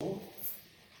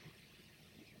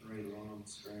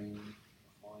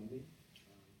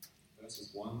verses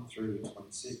 1 through to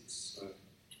 26. So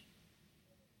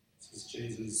this is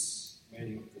Jesus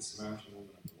meeting with the Samaritan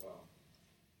woman at the well.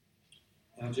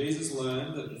 Now Jesus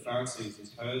learned that the Pharisees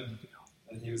had heard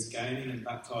that he was gaining and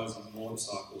baptizing more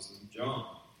disciples than John,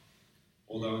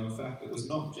 although in fact it was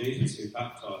not Jesus who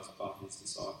baptized but his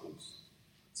disciples.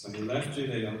 So he left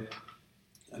Judea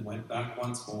and went back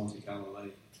once more to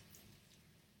Galilee.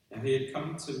 Now he had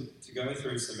come to go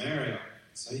through Samaria,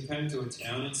 so he came to a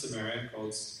town in Samaria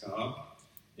called Sychar,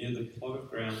 near the plot of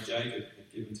ground Jacob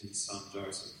had given to his son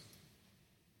Joseph.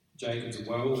 Jacob's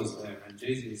well was there, and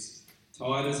Jesus,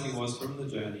 tired as he was from the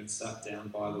journey, sat down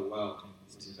by the well.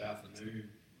 It was about noon.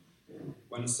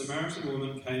 When a Samaritan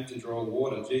woman came to draw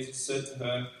water, Jesus said to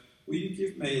her, "Will you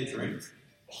give me a drink?"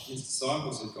 His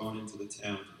disciples had gone into the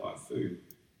town to buy food.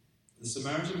 The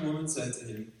Samaritan woman said to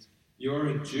him, "You are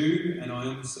a Jew, and I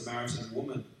am a Samaritan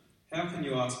woman. How can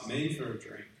you ask me for a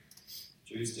drink?"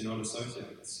 Jews do not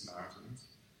associate with Samaritans.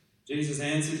 Jesus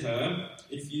answered her,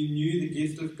 "If you knew the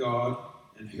gift of God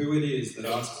and who it is that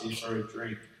asks you for a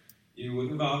drink, you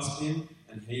would have asked him,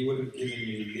 and he would have given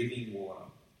you living water."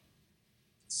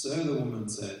 "Sir," the woman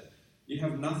said, "you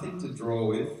have nothing to draw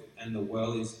with, and the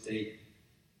well is deep.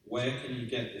 Where can you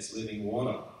get this living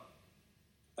water?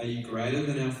 Are you greater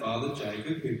than our father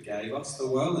Jacob, who gave us the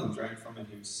well and drank from it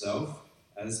himself,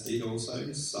 as did also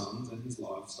his sons and his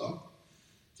livestock?"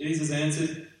 Jesus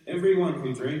answered, "Everyone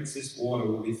who drinks this water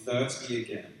will be thirsty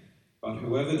again, but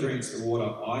whoever drinks the water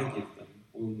I give them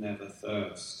will never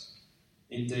thirst.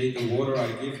 Indeed, the water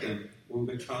I give them will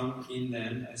become in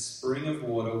them a spring of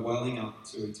water welling up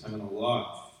to eternal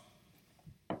life."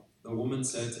 The woman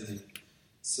said to him,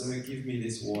 "Sir, give me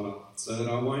this water, so that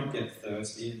I won't get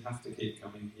thirsty and have to keep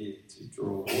coming here to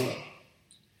draw water."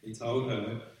 He told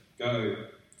her, "Go,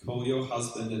 call your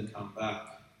husband and come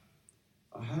back."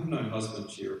 "I have no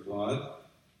husband," she replied.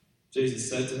 Jesus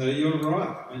said to her, "You're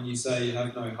right when you say you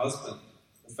have no husband.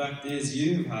 The fact is,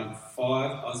 you have had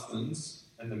 5 husbands,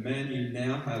 and the man you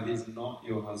now have is not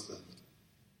your husband.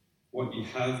 What you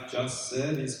have just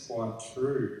said is quite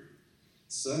true."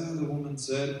 "Sir," the woman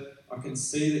said, "I can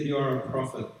see that you are a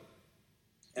prophet.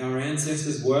 Our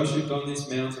ancestors worshipped on this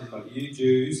mountain, but you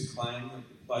Jews claim that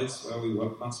the place where we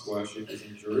must worship is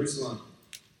in Jerusalem."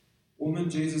 "Woman,"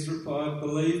 Jesus replied,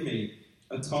 "believe me,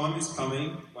 a time is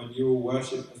coming when you will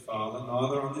worship the Father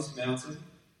neither on this mountain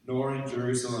nor in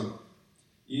Jerusalem.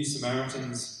 You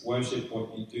Samaritans worship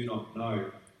what you do not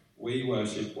know. We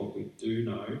worship what we do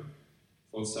know,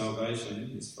 for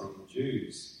salvation is from the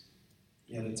Jews.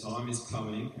 Yet a time is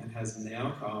coming, and has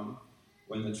now come,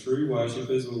 when the true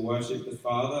worshippers will worship the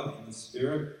Father in the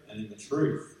Spirit and in the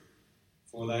truth.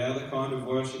 For they are the kind of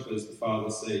worshippers the Father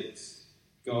seeks.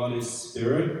 God is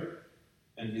Spirit,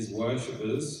 and his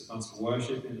worshippers must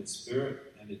worship in the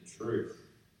Spirit and in truth."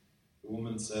 The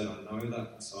woman said, I know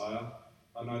that Messiah,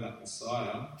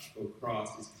 or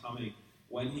Christ, is coming.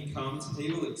 When he comes,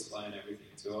 he will explain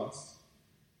everything to us."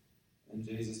 And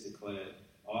Jesus declared,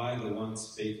 "I, the one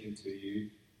speaking to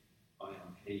you, I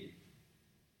am he."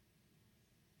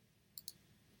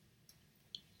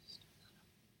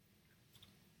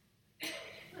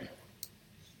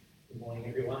 Good morning,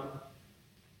 everyone.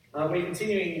 We're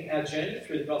continuing our journey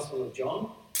through the Gospel of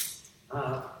John.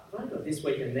 We've only got this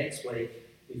week and next week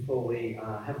before we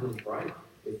have a little break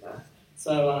with that.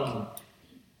 So,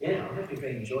 I hope you've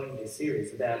been enjoying this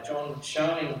series about John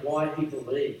showing why he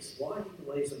believes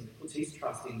and puts his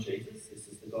trust in Jesus. This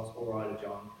is the Gospel writer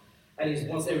John. And he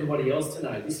wants everybody else to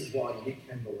know this is why you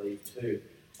can believe too.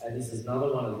 And this is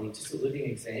another one of the just living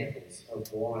examples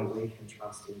of why we can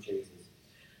trust in Jesus.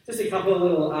 Just a couple of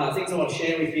little things I want to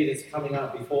share with you that's coming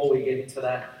up before we get into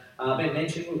that. Ben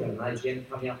mentioned we've got an AGM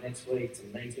coming up next week. It's a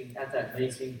meeting. At that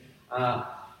meeting,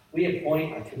 we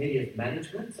appoint a committee of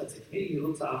management. So it's a committee who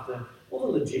looks after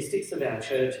all the logistics of our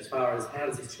church as far as how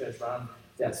does this church run,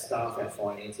 our staff, our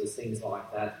finances, things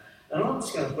like that. And I'm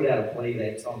just going to put out a plea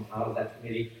there, because I'm part of that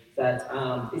committee, that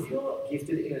if you're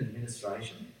gifted in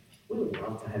administration, we would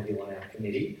love to have you on our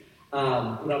committee.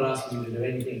 We're not asking you to do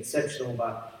anything exceptional,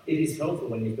 but it is helpful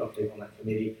when you've got people on that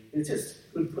committee who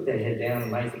just could put their head down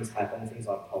and make things happen, things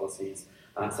like policies.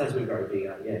 So as we grow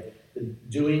bigger, the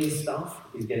doing stuff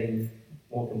is getting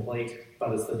more complete,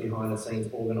 but it's the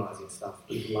behind-the-scenes organising stuff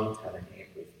we'd love to have a hand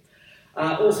with.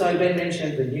 Also, Ben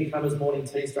mentioned the newcomers morning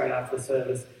tea straight after the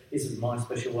service. This is my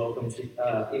special welcome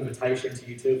to invitation to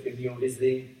you too if you're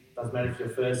visiting. Doesn't matter if it's your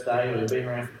first day or you've been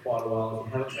around for quite a while.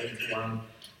 If you haven't been to one,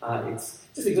 it's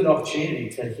just a good opportunity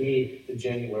to hear the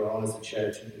journey we're on as a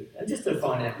church and just to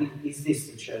find out, is this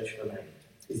the church for me?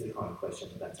 Is the kind of question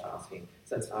that's asking.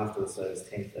 So that's after the service,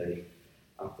 10:30,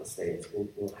 up the stairs.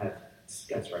 We'll have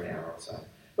go for an hour or so.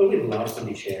 But we'd love to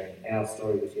be sharing our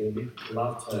story with you. We'd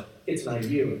love to get to know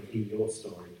you and hear your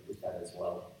story with that as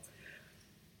well.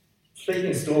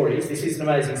 Speaking of stories, this is an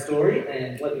amazing story,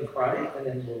 and let me pray, and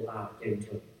then we'll get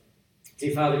into it.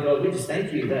 Dear Father God, we just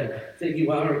thank you that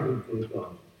you are a good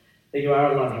God, that you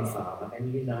are a loving Father,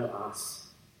 and you know us.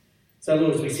 So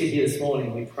Lord, as we sit here this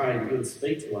morning, we pray that you would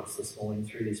speak to us this morning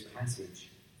through this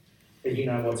passage, that you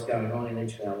know what's going on in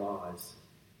each of our lives.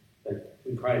 But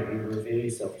we pray that you would reveal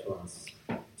yourself to us,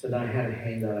 to know how to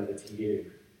hand that over to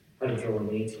you, how to draw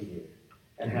near to you,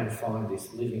 and how to find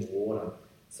this living water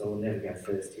so we'll never go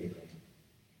thirsty again.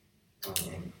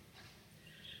 Amen.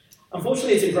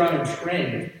 Unfortunately, it's a growing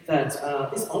trend that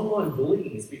this online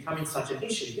bullying is becoming such an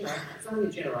issue. You know, it's only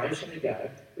a generation ago,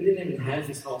 we didn't even have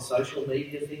this whole social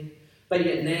media thing, but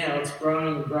yet now it's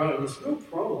growing and growing. This real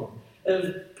problem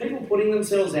of people putting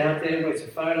themselves out there, whether it's a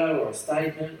photo or a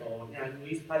statement or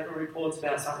newspaper reports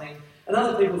about something, and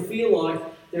other people feel like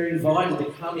they're invited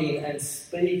to come in and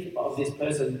speak of this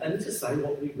person and just say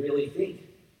what we really think.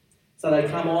 So they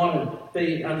come on and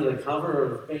be under the cover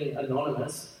of being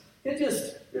anonymous, they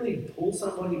just really pull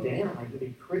somebody down. They can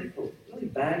be critical, really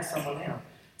bag someone out,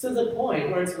 to the point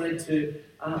where it's led to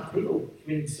people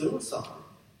committing suicide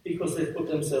because they've put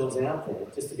themselves out there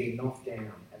just to be knocked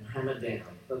down and hammered down.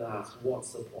 So they ask,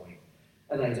 what's the point?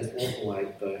 And they just walk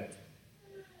away burnt.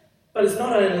 But it's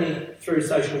not only through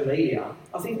social media.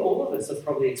 I think all of us have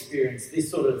probably experienced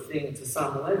this sort of thing to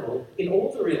some level in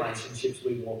all the relationships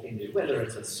we walk into, whether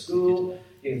it's at school,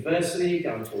 university,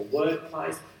 going to a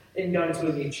workplace, and going to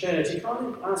a new church. You're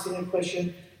kind of asking the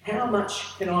question, how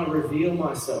much can I reveal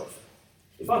myself?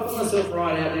 If I put myself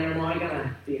right out there, am I going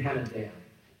to be hammered down?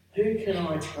 Who can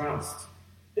I trust?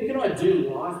 Who can I do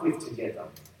life with together?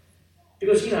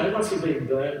 Because, once you've been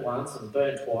burnt once and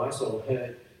burnt twice or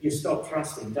hurt, you stop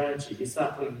trusting, don't you? You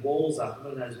start putting walls up, and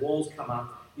when those walls come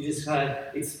up, you just say,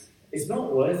 it's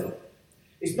not worth it.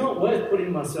 It's not worth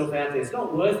putting myself out there. It's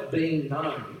not worth being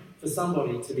known for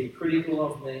somebody to be critical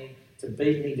of me, to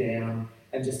beat me down,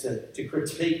 and just to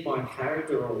critique my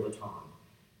character all the time.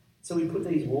 So we put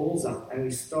these walls up and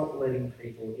we stop letting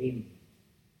people in.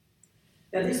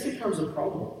 Now this becomes a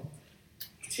problem,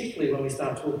 particularly when we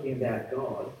start talking about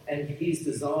God and his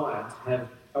desire to have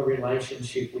a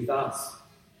relationship with us.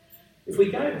 If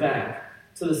we go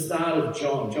back to the start of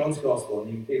John's Gospel,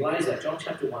 and he lays out John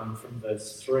chapter 1 from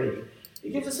verse 3,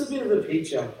 he gives us a bit of a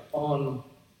picture on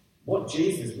what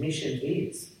Jesus' mission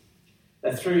is.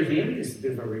 That through him, this is a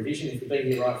bit of a revision if you've been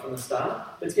here right from the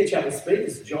start, but to get you up to speed,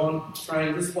 this is John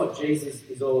saying this is what Jesus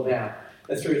is all about.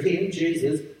 That through him,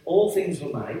 Jesus, all things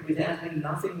were made. Without him,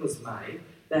 nothing was made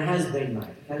that has been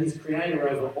made. Okay? He's creator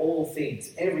over all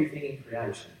things, everything in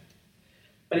creation.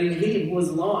 But in him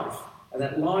was life, and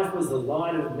that life was the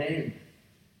light of men.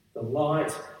 The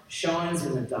light shines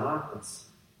in the darkness,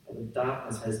 but the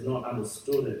darkness has not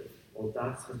understood it, or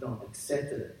darkness has not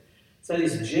accepted it. So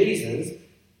this Jesus,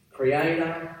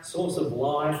 creator, source of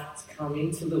life, has come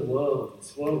into the world.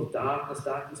 This world of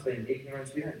darkness being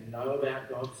ignorance. We don't know about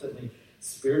God, certainly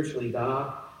spiritually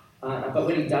dark. But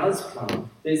when he does come,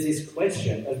 there's this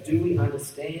question of, do we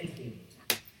understand him?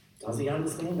 Does he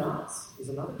understand us? Is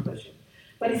another question.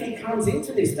 But if he comes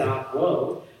into this dark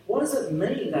world, what does it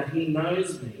mean that he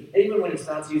knows me? Even when he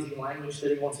starts using language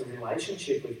that he wants a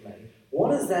relationship with me,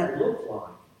 what does that look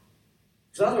like?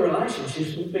 Because other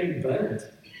relationships have been burnt.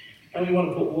 And we want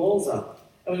to put walls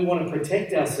up. And we want to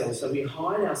protect ourselves, so we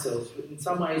hide ourselves. In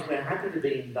some ways, we're happy to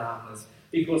be in darkness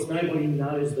because nobody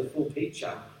knows the full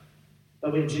picture.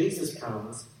 But when Jesus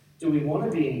comes, do we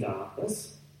want to be in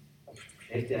darkness and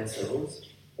protect ourselves?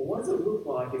 Or what does it look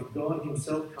like if God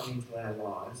himself come into our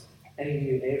lives and he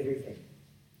knew everything?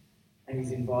 And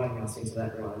he's inviting us into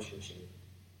that relationship.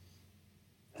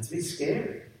 That's a bit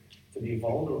scary, to be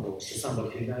vulnerable to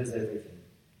somebody who knows everything.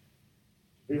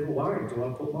 A bit of a worry, do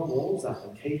I put my walls up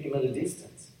and keep him at a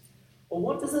distance? Or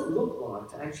what does it look like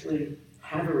to actually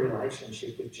have a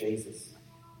relationship with Jesus?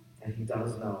 And he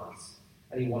does know us,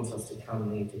 and he wants us to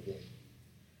come near to him.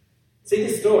 See,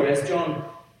 this story, as John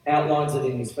outlines it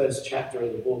in his first chapter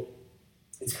of the book,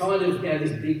 it's kind of,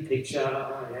 this big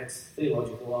picture, it's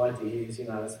theological ideas,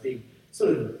 it's big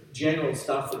sort of general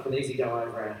stuff that can easily go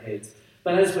over our heads.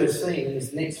 But as we've seen in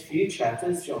this next few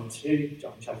chapters, John 2,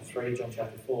 John chapter 3, John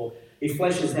chapter 4, he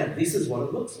fleshes out this is what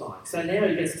it looks like. So now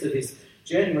he gets to this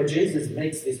journey where Jesus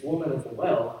meets this woman at the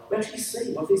well. We actually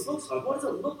see what this looks like. What does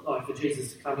it look like for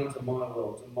Jesus to come into my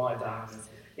world, to my darkness,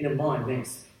 into my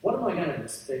mess? What am I going to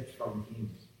expect from him?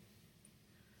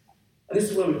 And this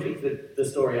is where we pick the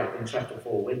story up in chapter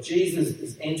 4, where Jesus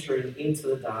is entering into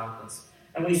the darkness.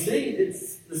 And we see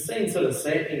the scene sort of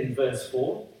set in verse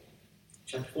 4,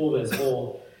 chapter 4, verse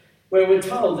 4. where we're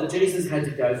told that Jesus had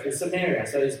to go through Samaria.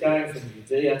 So he's going from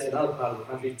Judea to another part of the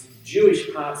country, to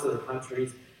Jewish parts of the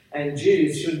countries, and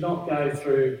Jews should not go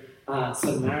through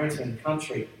Samaritan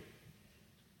country.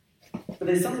 But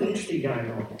there's something interesting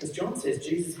going on, because John says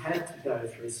Jesus had to go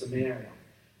through Samaria.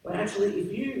 Well, actually,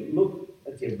 if you look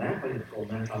at your map, I didn't call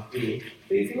a map up here,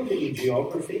 but if you look at your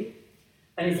geography,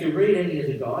 and if you read any of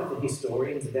the guides, the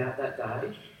historians about that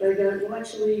day, they go, well,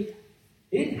 actually,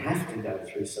 you didn't have to go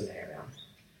through Samaria.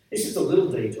 It's just a little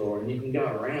detour, and you can go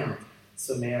around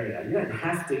Samaria. You don't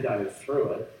have to go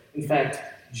through it. In fact,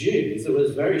 Jews, it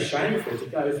was very shameful to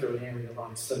go through an area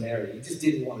like Samaria. You just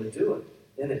didn't want to do it.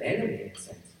 They're an enemy, in a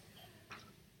sense.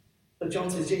 But John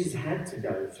says Jesus had to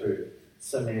go through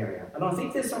Samaria. And I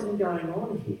think there's something going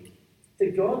on here.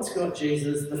 That God's got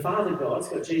Jesus, the Father God's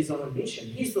got Jesus on a mission.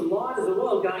 He's the light of the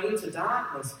world going into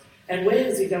darkness. And where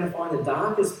is he going to find the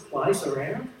darkest place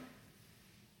around?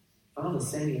 Father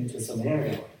sending him to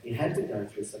Samaria. He had to go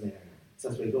through Samaria. So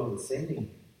that's where God was sending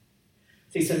him.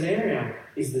 See, Samaria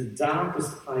is the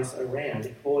darkest place around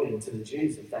according to the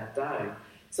Jews of that day.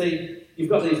 See, you've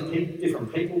got these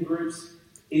different people groups.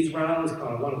 Israel is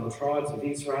kind of one of the tribes of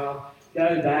Israel.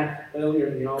 Go back earlier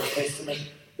in the Old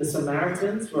Testament. The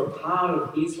Samaritans were a part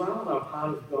of Israel. They were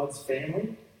part of God's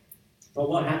family. But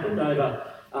what happened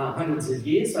over hundreds of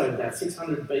years, so about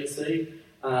 600 BC,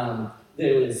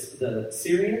 there was the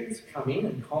Syrians come in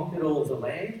and conquered all of the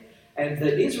land. And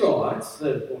the Israelites,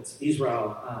 what's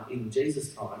Israel in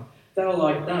Jesus' time, they were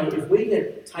like, no, if we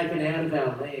get taken out of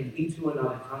our land into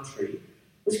another country,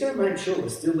 we're just going to make sure we're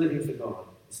still living for God.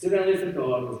 We're still going to live for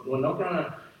God. We're not going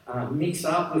to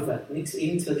mix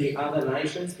into the other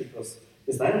nations because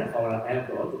they don't follow our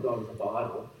God, the God of the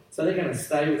Bible. So they're going to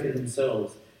stay within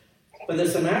themselves. But the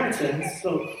Samaritans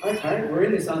thought, okay, we're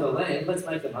in this other land, let's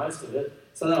make the most of it.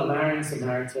 So they were marrying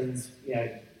Samaritans,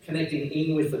 connecting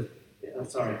in with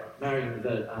marrying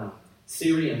the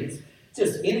Syrians,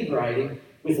 just integrating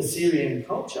with the Syrian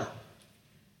culture.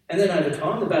 And then over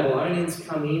time, the Babylonians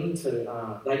come in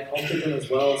they conquered them as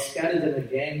well, scattered them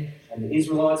again, and the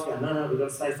Israelites go, no, we've got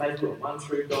to stay faithful to one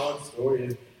true God.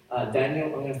 Story of Daniel,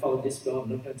 I'm going to follow this God, I'm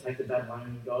not going to take the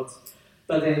Babylonian gods.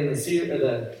 But then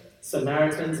the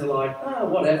Samaritans are like,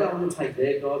 whatever, we'll take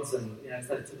their gods, and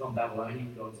so they took on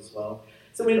Babylonian gods as well.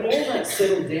 So when all that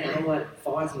settled down, all that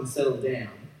fighting settled down,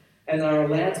 and they were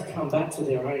allowed to come back to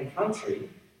their own country,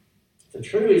 the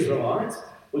true Israelites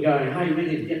were going, hey, we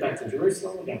need to get back to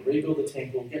Jerusalem, we're going to rebuild the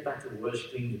temple, get back to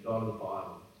worshipping the God of the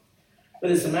Bible. But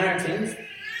the Samaritans,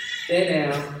 they're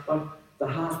now like the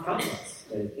half-cousins.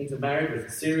 They're intermarried with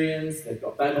the Syrians, they've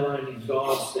got Babylonian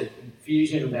gods, there's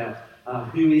confusion about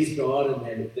who is God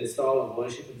and their style of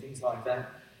worship and things like that.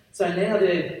 So now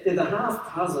they're the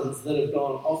half-cousins that have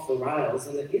gone off the rails,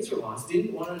 and the Israelites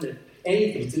didn't want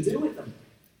anything to do with them.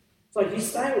 It's like, you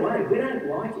stay away, we don't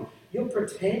like you. You're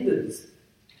pretenders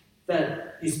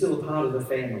that you're still a part of the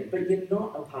family, but you're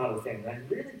not a part of the family.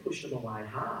 They really pushed them away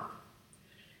hard.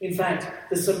 In fact,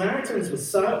 the Samaritans were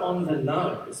so on the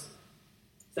nose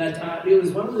that it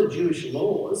was one of the Jewish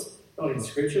laws, not in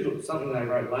Scripture, but something they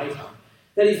wrote later,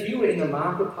 that if you were in the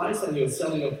marketplace and you were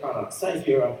selling a product, say if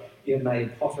you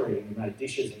made pottery and you made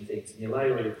dishes and things, and you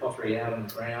lay all your pottery out on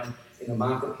the ground in the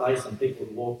marketplace and people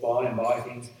would walk by and buy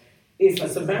things, if a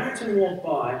Samaritan walked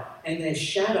by and their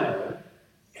shadow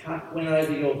went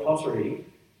over your pottery,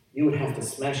 you would have to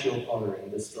smash your pottery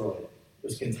and destroy it. It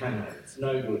was contaminated. It's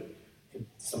no good. The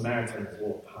Samaritans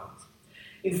walk past.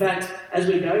 In fact, as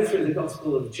we go through the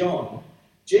Gospel of John,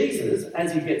 Jesus,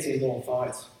 as he gets in more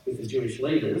fights with the Jewish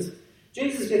leaders,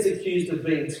 Jesus gets accused of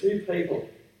being two people.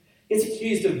 He gets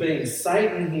accused of being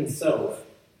Satan himself,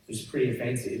 which is pretty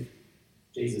offensive.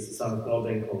 Jesus, the Son of God,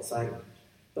 being called Satan.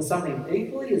 But something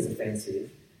equally as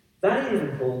offensive, they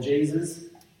even call Jesus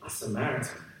a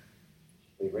Samaritan.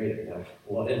 We read it and go,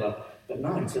 whatever. But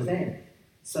no, to them,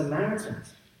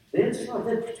 Samaritans, they're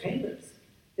pretenders.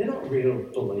 They're not real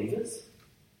believers.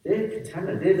 They're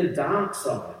contaminated. They're the dark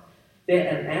side. They're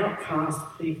an outcast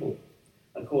people,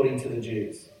 according to the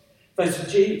Jews. For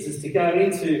Jesus to go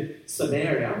into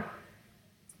Samaria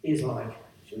is like,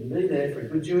 you shouldn't be there for a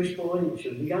good Jewish boy, you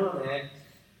shouldn't be going there.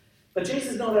 But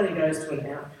Jesus not only goes to an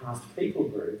outcast people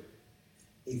group,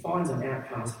 he finds an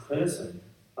outcast person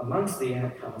amongst the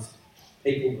outcast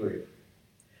people group.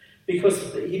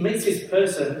 Because he meets this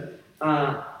person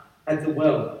at the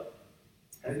well.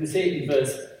 And we see it in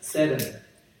verse 7.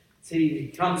 So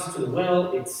he comes to the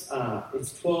well, it's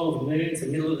 12 noon, it's the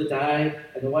middle of the day,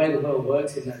 and the way the well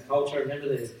works in that culture,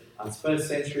 remember it's first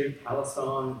century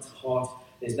Palestine, it's hot,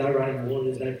 there's no running water,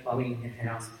 there's no plumbing in your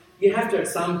house. You have to, at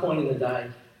some point in the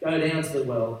day, go down to the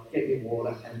well, get your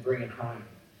water, and bring it home.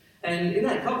 And in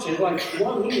that culture, like,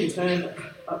 why wouldn't you turn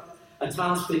a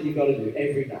task that you've got to do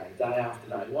every day, day after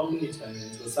day, why wouldn't you turn it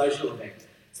into a social event?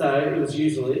 So it was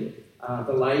usually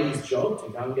the ladies' job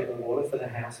to go and get the water for the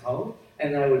household,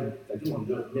 and they didn't want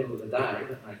to do it in the middle of the day,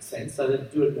 that makes sense, so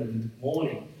they'd do it in the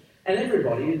morning. And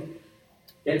everybody would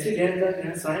get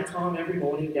together, same time every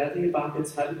morning, gather your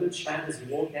buckets, have a good chat as you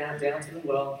walk out down to the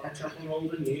well, catch up on all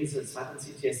the news that's happened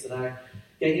since yesterday,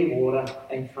 get your water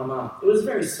and come up. It was a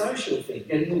very social thing,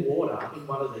 getting the water up in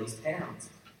one of these towns.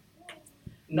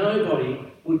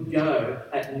 Nobody would go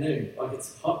at noon, like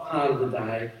it's a hot part of the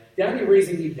day. The only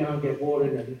reason you'd go and get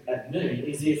water at noon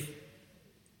is if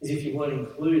you weren't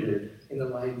included in the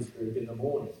ladies' group in the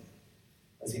morning.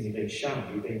 As in you've been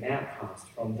shunned, you've been outcast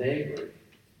from their group.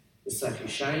 It's actually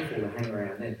shameful to hang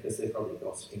around them because they're probably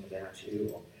gossiping about you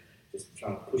or just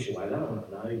trying to push away. They don't want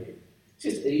to know you. It's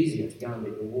just easier to go and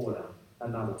get your water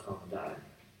another time of day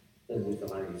than with the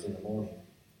ladies in the morning.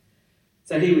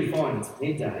 So here we find it's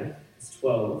midday, it's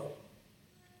 12,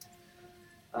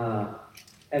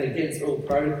 and against all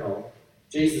protocol,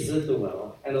 Jesus is at the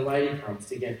well, and a lady comes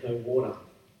to get her water.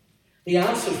 He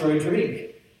asks her for a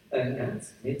drink, and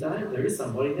it's midday, there is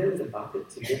somebody there with a bucket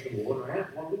to get the water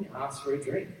out. Why wouldn't you ask for a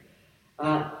drink?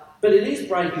 But it is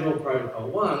breaking all protocol.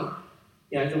 One,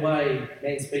 the way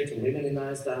men speak to women in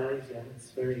those days,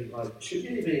 it's very like, should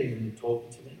you be even talking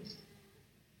to me?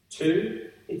 Two,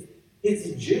 he's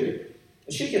a Jew.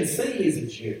 And she can see he's a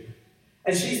Jew.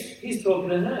 And he's talking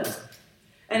to her.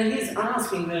 And he's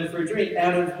asking her for a drink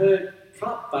out of her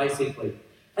cup, basically.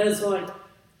 And it's like,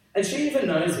 and she even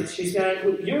knows this. She's going,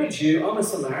 look, you're a Jew, I'm a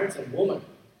Samaritan woman.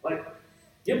 Like,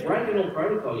 you're breaking all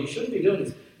protocol. You shouldn't be doing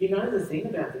this. You know the thing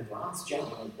about the glass jar,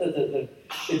 the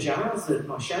jars that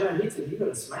my shadow hits and you've got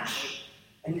to smash it.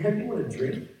 And have you want a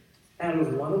drink out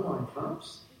of one of my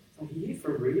cups? Like, are you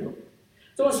for real?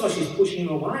 It's almost like she's pushing him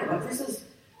away. Like, this is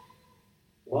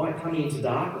light coming into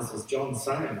darkness, as John's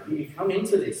saying. You come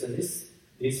into this and this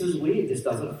is weird. This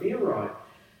doesn't feel right.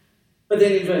 But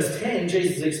then in verse 10,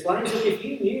 Jesus explains, look, if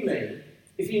you knew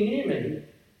me,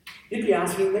 you'd be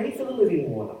asking me for the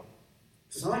living water.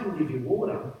 Because I can give you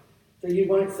water that you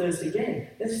won't thirst again.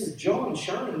 This is John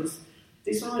showing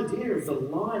this idea of the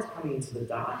light coming into the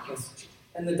darkness,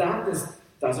 and the darkness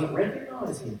doesn't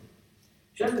recognise him.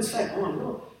 She doesn't say, oh,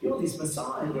 look, you're this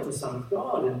Messiah, you're the Son of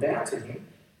God, and bow to him.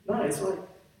 No, it's like,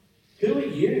 who are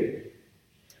you?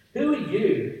 Who are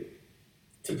you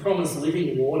to promise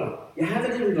living water? You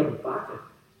haven't even got a bucket.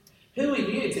 Who are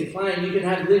you to claim you can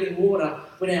have living water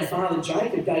when our father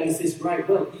Jacob gave us this great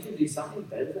well? You can do something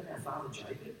better than our father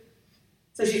Jacob.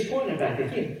 So she's pointing back at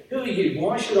him. Who are you?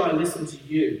 Why should I listen to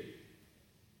you?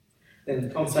 Then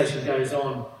the conversation goes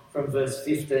on from verse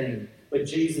 15, where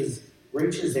Jesus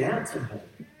reaches out to her.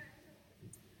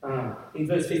 In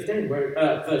verse 15,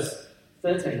 verse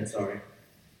 13,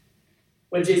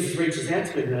 where Jesus reaches out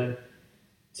to her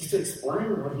just to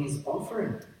explain what he's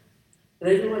offering. That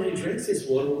everyone who drinks this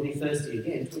water will be thirsty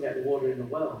again. Talk about the water in the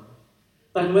well.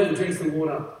 But whoever drinks the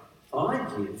water I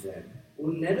give them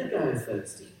will never go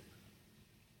thirsty.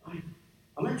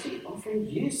 I'm actually offering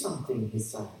you something,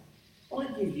 he's saying. I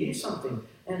want to give you something.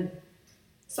 And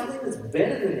something that's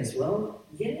better than this. Well,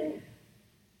 yeah.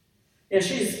 Now,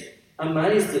 she's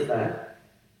amazed at that.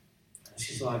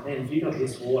 She's like, man, if you got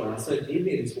this water, so give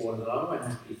me this water that I won't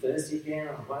have to be thirsty again.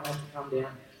 I won't have to come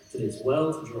down to this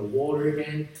well to draw water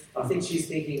again. I think she's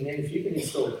thinking, man, if you can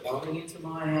install plumbing into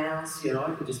my house,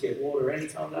 I could just get water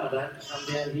anytime. I don't have to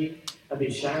come down here. I'd be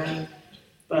ashamed.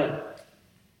 But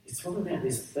it's talking about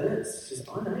this thirst. She says,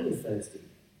 I know you're thirsty.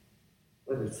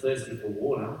 Whether it's thirsty for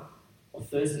water or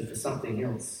thirsty for something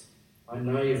else, I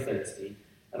know you're thirsty,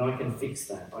 and I can fix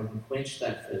that. I can quench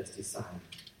that thirst, he's saying.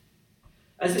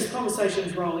 As this conversation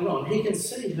is rolling on, he can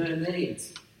see her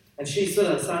needs. And she's sort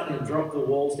of starting to drop the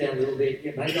walls down a little bit.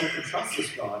 Maybe I can trust this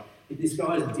guy. This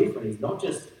guy is different. He's not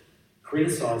just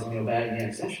criticising me or bagging out.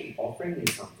 He's actually offering me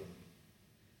something.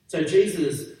 So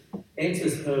Jesus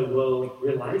enters her world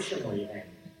relationally then.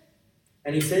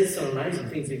 And he says some amazing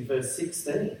things in verse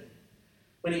 16.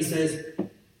 When he says,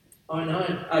 I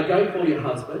know, go call your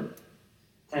husband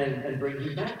and bring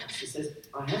him back. She says,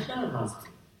 I have no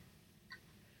husband.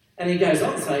 And he goes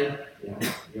on to say,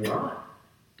 you're right.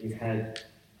 You've had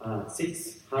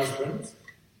 6 husbands,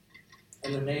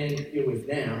 and the man you're with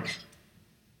now,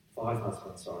 5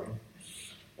 husbands, sorry.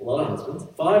 A lot of husbands.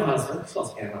 5 husbands.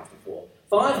 Lost count after 4.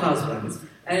 5 husbands,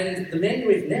 and the man you're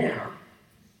with now,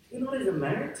 you're not even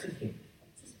married to him.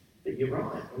 But you're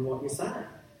right in what you're saying.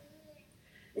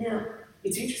 Now,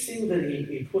 it's interesting that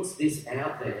he puts this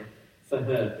out there for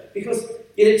her, because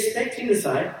you'd expect him to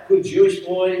say, good Jewish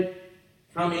boy,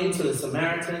 come into the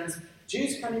Samaritans,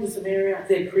 Jews come into Samaria,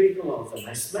 they're critical of them.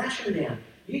 They smash them down.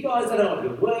 You guys don't know what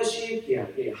you worship,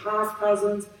 you're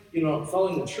half-cousins, you're not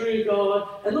following the true God,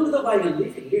 and look at the way you're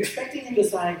living. You're expecting him to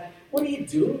say, what are you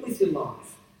doing with your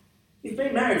life? You've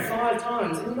been married 5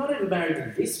 times, and you're not even married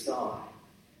to this guy.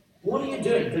 What are you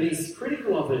doing? But he's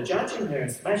critical of her, judging her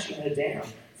and smashing her down.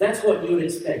 That's what you would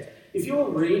expect. If you're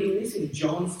reading this in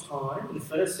John's time, in the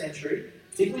 1st century,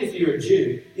 particularly if you're a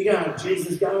Jew, you're going,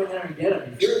 Jesus, go in there and get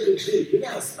him. If you're a good Jew, you're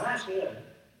going to smash her.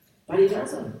 But he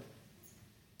doesn't.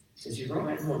 He says, you're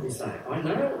right in what you say. I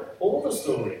know all the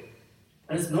story.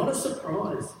 And it's not a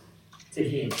surprise to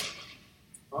him.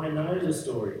 I know the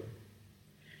story.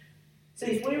 See,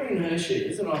 if we were in her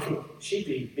shoes, and I think she'd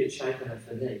be a bit shaken at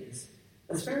the knees,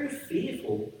 it's very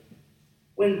fearful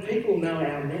when people know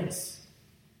our mess,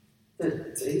 that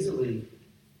it's easily,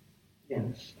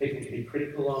 people can be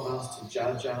critical of us, to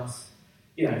judge us.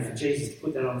 For Jesus to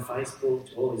put that on Facebook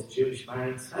to all his Jewish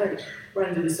mates. Hey, ran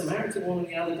into this Samaritan woman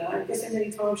the other day. Guess how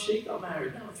many times she got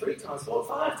married? No, 3 times, 4,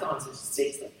 5 times,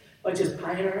 6 by just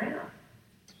paying her out.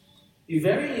 It's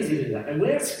very easy to do that, and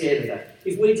we're scared of that.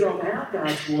 If we drop our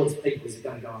guard towards people who are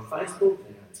going to go on Facebook,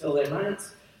 they're going to tell their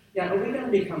mates, are we going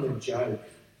to become a joke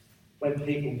when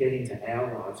people get into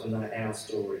our lives and know our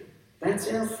story? That's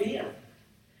our fear.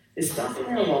 There's stuff in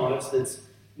our lives that's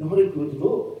not a good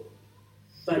look,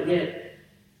 but yet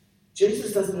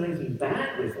Jesus doesn't do anything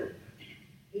bad with it.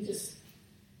 He just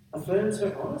affirms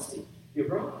her honesty. You're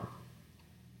right.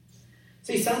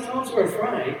 See, sometimes we're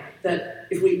afraid that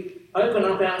if we open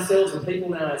up ourselves and people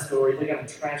know our story, they're going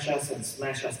to trash us and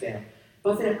smash us down.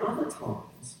 But there are other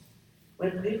times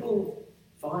when people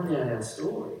find out our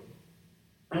story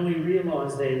and we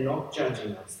realise they're not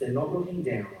judging us, they're not looking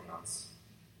down on us,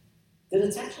 that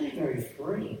it's actually very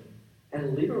freeing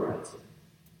and liberating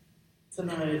to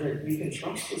know that you can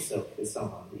trust yourself with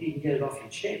someone, that you can get it off your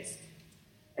chest,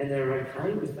 and they're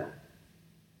okay with that.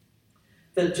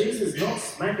 That Jesus is not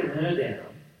smacking her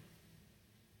down,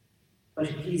 but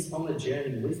he's on the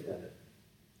journey with her.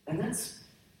 And that's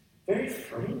very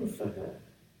freeing for her.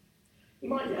 You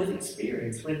might have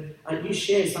experience when you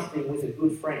share something with a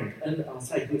good friend, and I'll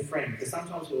say good friend, because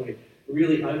sometimes when we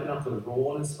really open up the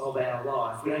rawness of our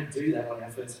life, we don't do that on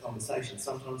our first conversation.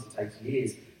 Sometimes it takes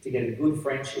years to get a good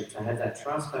friendship, to have that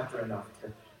trust factor enough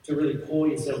to really pour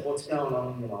yourself what's going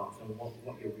on in your life and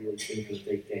what you're really thinking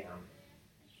deep down.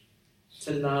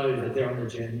 To know that they're on the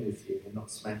journey with you and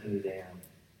not smacking you down.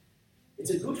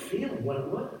 It's a good feeling when it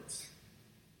works.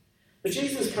 But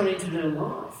Jesus is coming into her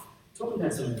life, talking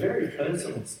about some very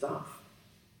personal stuff.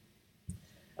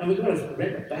 And we've got to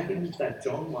remember back in that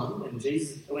John 1,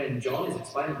 when John is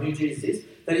explaining who Jesus is,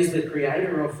 that he's the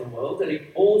creator of the world, that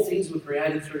all things were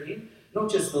created through him, not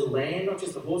just the land, not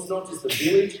just the horse, not just the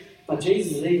village, but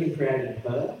Jesus has even created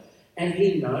her, and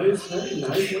he knows her, he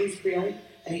knows what he's created,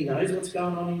 and he knows what's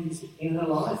going on in her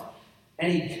life,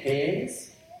 and he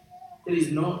cares that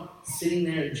he's not sitting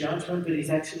there in judgment, but he's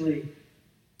actually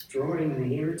drawing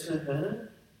nearer to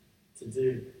her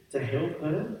to help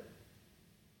her.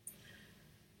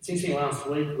 It's interesting, last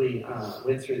week we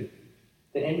went through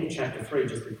the end of chapter 3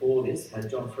 just before this, had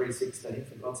John 3:16,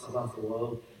 for God so loved the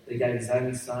world that he gave his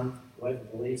only Son, whoever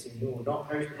believes in him will not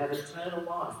perish but have eternal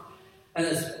life. And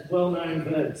it's a well-known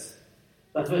verse.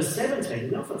 But verse 17,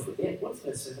 we often forget, what does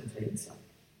verse 17 say?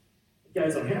 It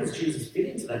goes on, how does Jesus fit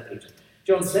into that picture?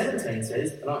 John 17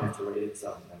 says, and I have to read it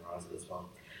so I can memorise it as well.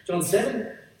 John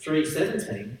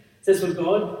 3:17 says, for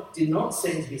God did not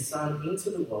send his Son into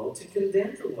the world to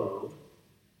condemn the world,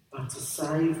 but to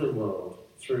save the world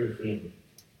through him.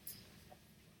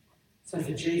 So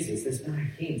for Jesus, there's no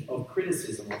hint of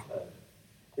criticism of her.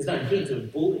 There's no hint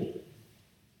of bullying.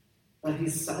 But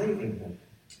he's saving her.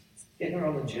 He's getting her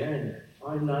on the journey.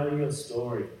 I know your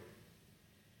story.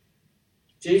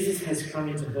 Jesus has come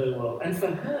into her world. And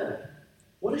for her,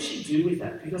 what does she do with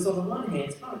that? Because on the one hand,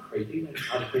 it's kind of creepy when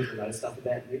other people know stuff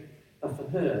about you. But for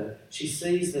her, she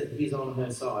sees that he's on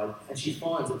her side and she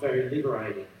finds it very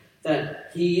liberating. That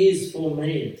he is for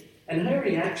me. And her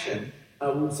reaction,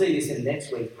 we'll see this in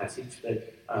next week's passage,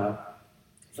 but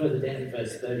further down in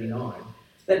verse 39,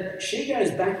 that she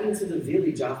goes back into the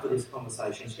village after this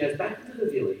conversation. She goes back into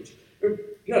the village. You've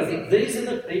got to think, these are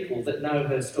the people that know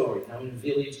her story. Now, in a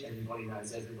village, everybody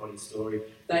knows everybody's story.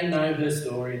 They know her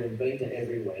story. They've been to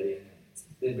every wedding.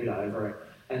 They've been over it.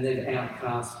 And they've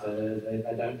outcast her.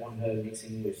 They don't want her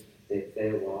mixing with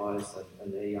their wives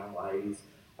and their young ladies.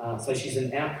 So she's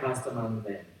an outcast among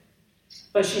them.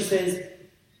 But she says,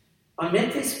 I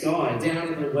met this guy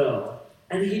down at the well,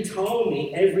 and he told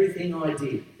me everything I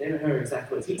did. They're her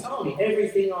exact words. He told me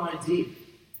everything I did.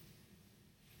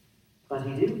 But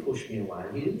he didn't push me away.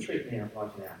 He didn't treat me out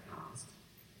like an outcast.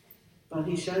 but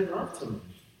he showed love to me.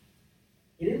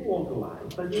 He didn't walk away,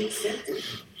 but he accepted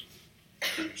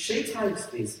me. She takes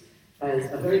this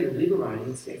as a very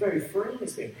liberating experience, very freeing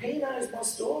experience. He knows my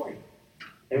story.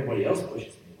 Everybody else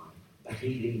pushes me away, but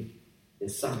he didn't.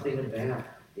 There's something about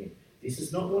him. This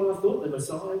is not what I thought the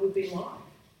Messiah would be like,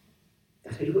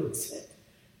 that he would accept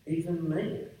even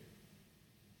me.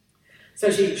 So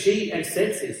she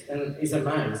accepts this and is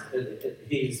amazed at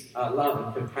his love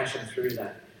and compassion through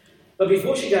that. But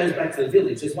before she goes back to the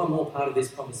village, there's one more part of this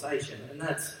conversation, and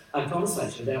that's a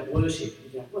conversation about worship.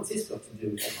 You go, what's this got to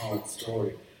do with the whole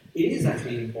story? It is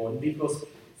actually important because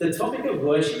the topic of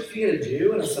worship, if you get a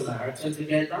Jew and a Samaritan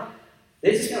together,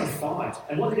 they're just going to fight.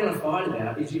 And what they're going to fight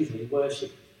about is usually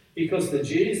worship. Because the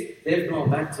Jews, they've gone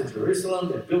back to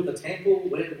Jerusalem, they've built the temple,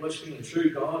 we're worshipping the true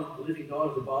God, the living God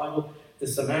of the Bible. The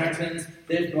Samaritans,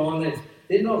 they're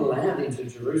not allowed into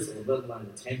Jerusalem, let alone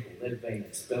the temple. They've been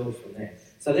expelled from there.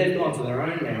 So they've gone to their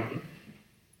own mountain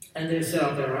and they've set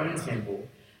up their own temple.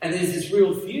 And there's this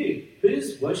real feud.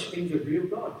 Who's worshipping the real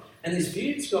God? And this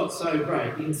feud's got so great.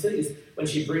 You can see this when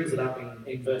she brings it up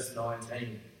in verse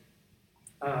 19.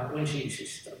 When she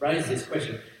raises this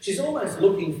question, she's almost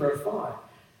looking for a fight.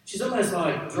 She's almost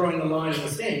like drawing the line in the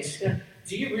sand. She's going,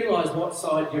 do you realise what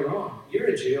side you're on? You're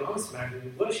a Jew, I'm a Samaritan,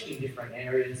 we worship in different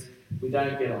areas, we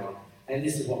don't get on. And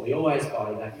this is what we always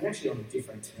fight about. You're actually on a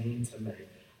different team to me.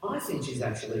 I think she's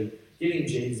actually giving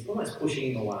Jesus, almost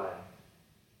pushing him away.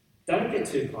 Don't get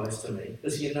too close to me,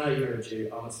 because you know you're a Jew,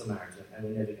 I'm a Samaritan, and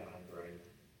we're never going to agree.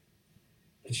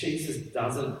 But Jesus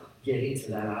doesn't get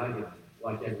into that argument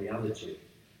like every other Jew.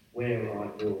 We're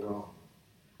right, you're wrong.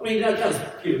 I mean, that does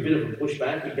give a bit of a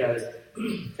pushback. He goes,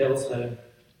 tells her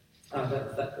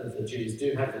that the Jews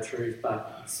do have the truth,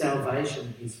 but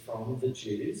salvation is from the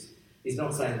Jews. He's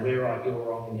not saying we're right, you're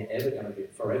wrong, and you're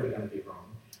forever going to be wrong.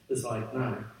 It's like,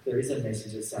 no, there is a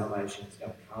message of salvation that's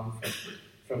going to come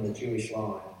from the Jewish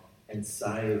line and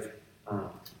save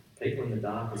people in the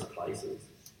darkest places.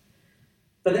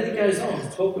 But then he goes on to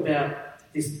talk about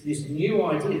this new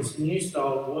idea, this new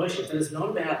style of worship, that it's not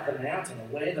about the mountain or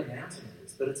where the mountain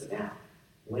is, but it's about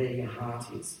where your heart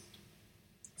is.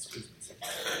 Excuse me a second.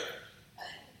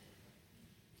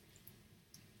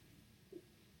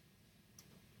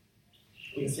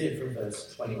 We can see it from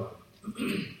verse 21.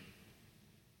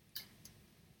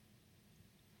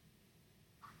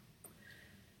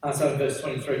 So in verse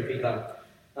 23, pick it up.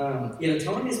 Yet a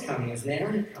time is coming, as now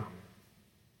has come.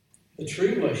 The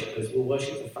true worshippers will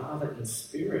worship the Father in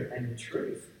spirit and in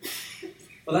truth.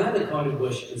 For they are the kind of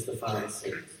worshippers the Father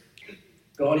seeks.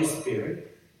 God is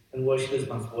spirit, and worshippers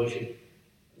must worship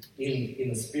in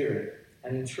the spirit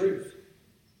and in truth.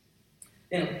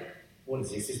 Now, what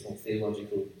is this? This more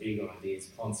theological, big ideas,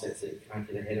 concepts that you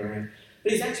can't get a head around.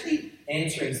 But he's actually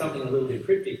answering something a little bit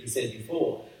cryptic he said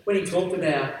before. When he talked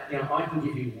about, I can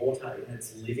give you water and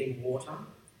it's living water.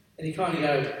 And you kind of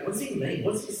go, what does he mean?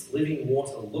 What does this living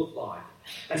water look like?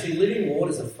 Actually, living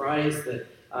water is a phrase that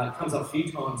comes up a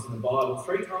few times in the Bible.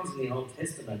 3 times in the Old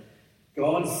Testament,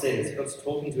 God's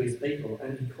talking to his people,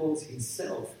 and he calls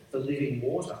himself the living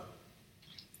water.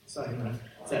 So,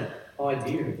 it's that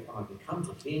idea of I can come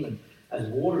to him, and as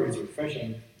water is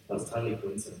refreshing, that was totally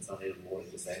coincidence. I needed water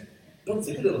just then. But it's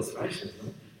a good illustration, isn't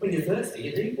it? When you're thirsty,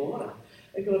 you need water.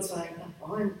 And God's saying,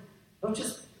 I'm not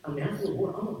just a mouthful of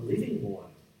water, I'm a living water.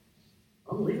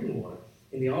 I'm living water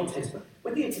in the Old Testament.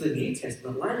 When you get to the New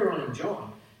Testament, later on in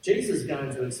John, Jesus is going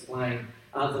to explain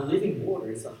the living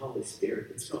water is the Holy Spirit.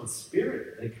 It's God's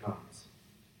Spirit that comes.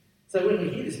 So when we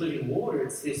hear this living water,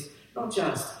 it's this, not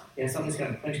just something's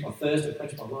going to quench my thirst or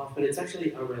quench my life, but it's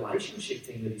actually a relationship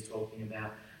thing that he's talking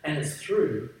about. And it's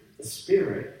through the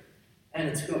Spirit, and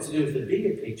it's got to do with the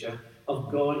bigger picture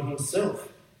of God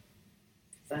himself.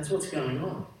 That's what's going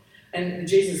on. And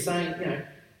Jesus is saying,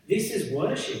 this is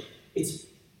worship. It's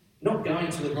not going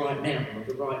to the right mountain or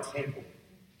the right temple.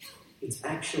 It's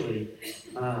actually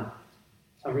a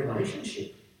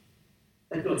relationship.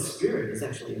 That God's Spirit is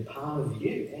actually a part of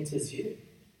you, enters you.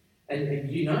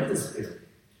 And you know the Spirit.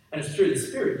 And it's through the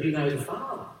Spirit you know the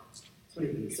Father. So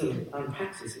he sort of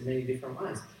unpacks this in many different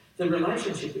ways. The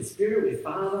relationship with Spirit, with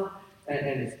Father,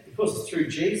 and it's because it's through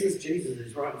Jesus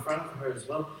is right in front of her as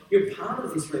well. You're part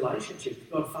of this relationship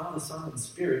with God, Father, Son, and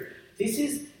Spirit. This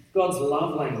is God's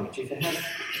love language. If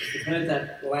you've heard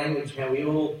that language, how we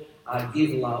all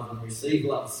give love and receive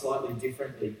love slightly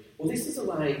differently. Well, this is the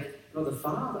way God the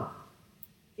Father,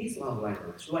 his love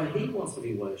language, the way he wants to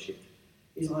be worshipped.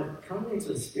 He's like, come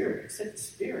into the Spirit, accept the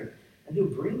Spirit, and he'll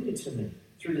bring you to me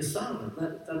through the Son.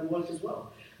 That'll work as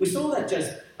well. We saw that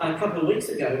just a couple of weeks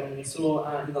ago when we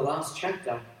saw in the last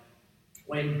chapter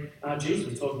when Jesus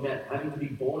was talking about having to be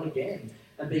born again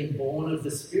and being born of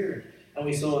the Spirit. And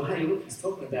we saw, hey, look, he's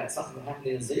talking about something that happened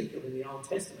in Ezekiel in the Old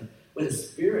Testament, where the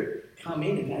Spirit come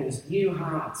in and gave us new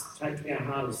hearts, taking our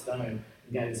heart of stone and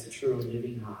gave us a true and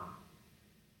living heart.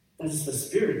 That is the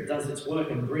Spirit that does its work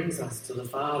and brings us to the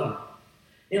Father.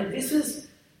 Now, this is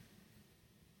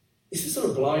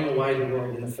sort of blowing away the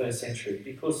world in the first century,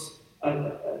 because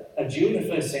a Jew in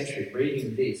the first century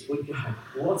reading this would go,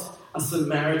 what? A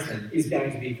Samaritan is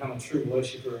going to become a true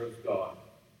worshipper of God?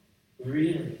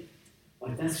 Really?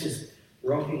 Like, that's just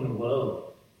rocking the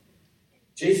world.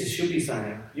 Jesus should be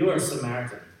saying, you're a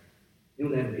Samaritan.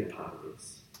 You'll never be a part of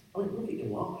this. I mean, look at your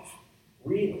life.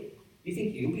 Really? You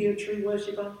think you'll be a true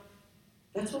worshipper?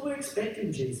 That's what we're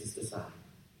expecting Jesus to say.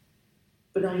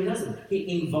 But no, he doesn't.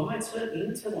 He invites her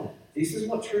into that. This is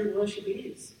what true worship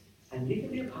is. And you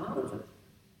can be a part of it,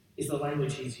 is the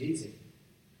language he's using.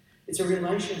 It's a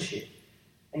relationship.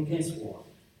 And guess what?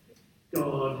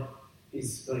 God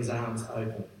is got his arms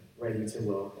open, ready to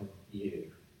welcome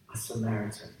you. A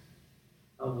Samaritan.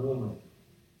 A woman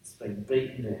that's been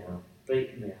beaten down,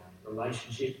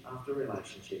 relationship after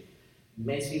relationship,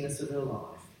 messiness of her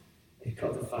life. And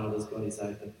God the Father's got his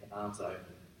arms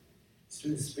open. It's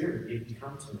through the Spirit you can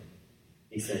come to me,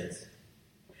 he says.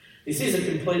 This is a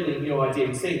completely new idea.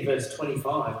 We see in verse 25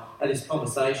 how this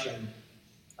conversation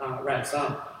wraps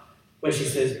up, where she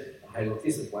says, hey, look,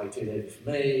 this is way too heavy for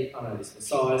me. I know this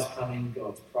Messiah's coming,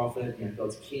 God's prophet,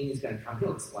 God's king is going to come.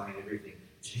 He'll explain everything.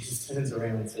 Jesus turns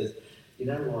around and says, you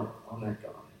know what? I'm that guy.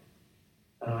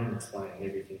 And I'm explaining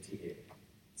everything to you.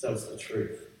 So it's the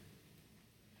truth.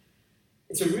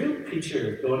 It's a real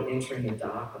picture of God entering the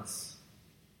darkness.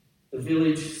 The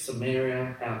village,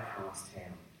 Samaria, outcast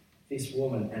town. This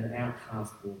woman, an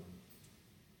outcast woman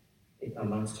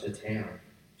amongst her town.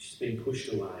 She's been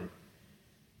pushed away.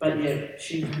 But yet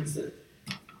she knows that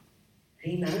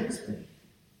he knows me.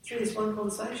 Through this one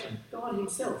conversation, God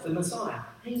himself, the Messiah,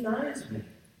 he knows me.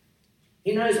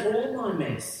 He knows all my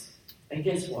mess. And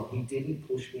guess what? He didn't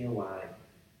push me away,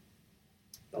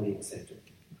 but he accepted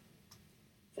me.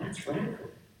 That's radical.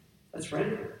 That's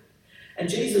radical. And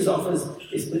Jesus offers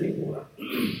this living water.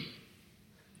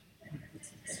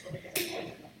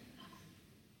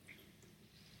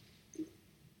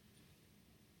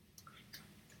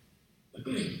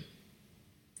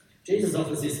 Jesus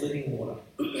offers this living water.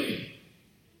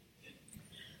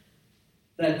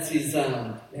 That's his,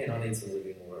 man, I need some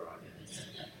living water right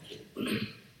now.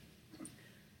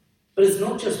 But it's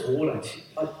not just water.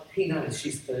 He knows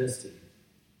she's thirsty.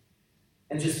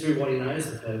 And just through what he knows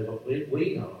of her, what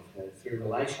we know of her, through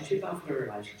relationship after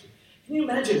relationship. Can you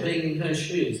imagine being in her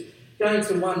shoes, going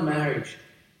to one marriage,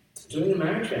 doing a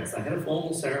marriage vows? They had a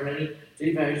formal ceremony,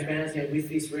 do marriage vows, with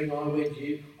this ring I wed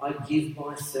you, I give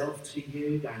myself to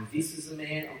you, going, this is the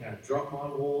man, I'm going to drop my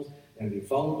walls, I'm going to be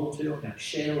vulnerable to, I'm going to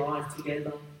share life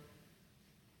together.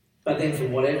 But then for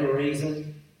whatever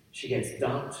reason, she gets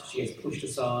dumped, she gets pushed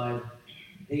aside,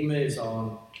 he moves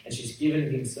on, and she's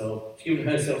given herself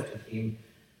to him,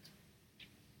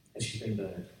 and she's been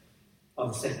burned. Oh,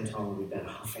 the second time will be better.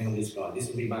 I found this guy. This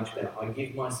will be much better. I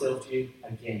give myself to you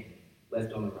again,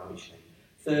 left on the rubbish heap.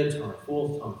 Third time,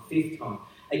 fourth time, fifth time.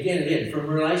 Again, from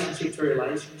relationship to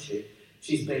relationship,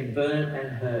 she's been burnt and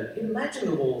hurt.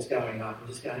 Imagine the walls going up and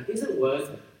just going, is it worth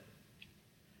it?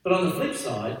 But on the flip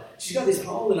side, she's got this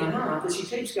hole in her heart that she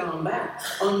keeps going back.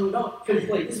 I'm not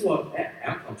complete. This is what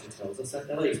our culture tells us,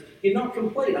 at least. You're not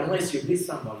complete unless you're with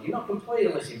somebody. You're not complete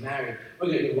unless you're married or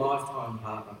got your lifetime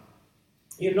partner.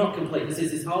 You're not complete because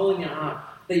there's this hole in your heart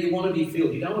that you want to be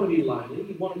filled. You don't want to be lonely.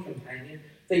 You want a companion.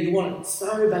 That you want it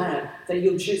so bad that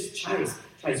you'll just chase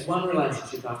one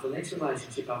relationship after the next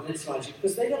relationship after the next relationship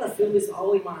because they're going to fill this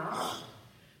hole in my heart.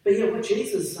 But yet what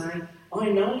Jesus is saying, I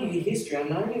know your history. I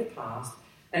know your past.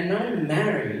 And no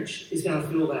marriage is going to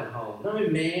fill that hole. No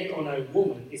man or no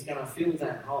woman is going to fill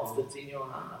that hole that's in your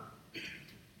heart.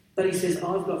 But he says,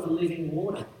 I've got the living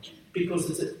water because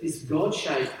it's this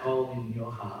God-shaped hole in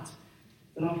your heart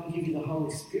that I can give you the Holy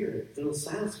Spirit that will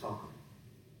satisfy it.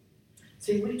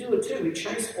 See, we do it too. We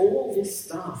chase all this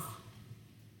stuff,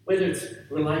 whether it's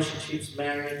relationships,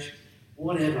 marriage,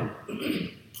 whatever,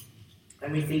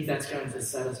 and we think that's going to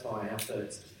satisfy our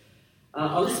thirst.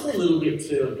 I listened a little bit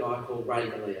to a guy called Ray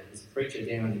Galea. He's a preacher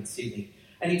down in Sydney.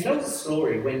 And he tells a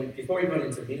story when, before he got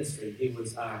into ministry, he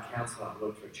was a counsellor,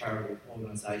 worked for a charitable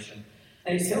organisation.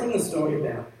 And he's telling a story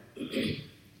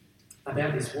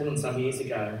about this woman some years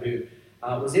ago who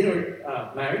was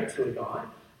married to a guy.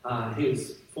 He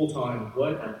was a full-time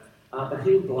worker, but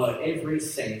he would blow every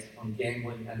cent on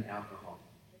gambling and alcohol.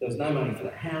 There was no money for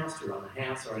the house, to run the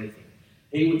house or anything.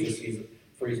 He would just use it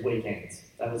for his weekends.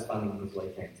 That was funding his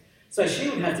weekends. So she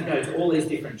would have to go to all these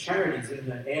different charities in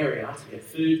her area to get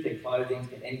food, get clothing,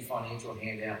 get any financial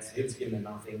handouts. He was giving her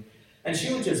nothing. And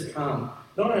she would just come,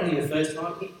 not only the first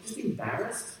time, just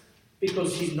embarrassed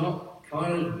because she's not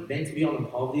kind of meant to be on the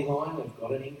poverty line and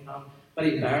got an income, but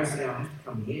embarrassed to go, I have to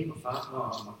come here,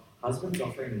 my husband's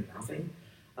offering me nothing.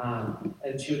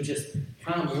 And she would just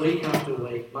come week after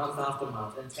week, month after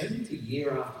month, and turned into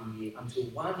year after year until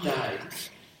one day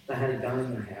they had a gun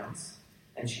in their house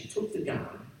and she took the gun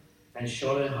and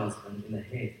shot her husband in the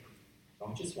head.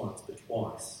 Not just once, but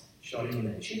twice. Shot him in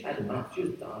the head. She had enough. She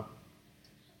was done.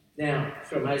 Now,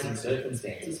 through amazing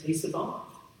circumstances, he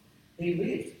survived. He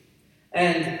lived.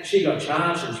 And she got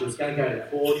charged and she was going to go to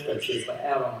court, but she was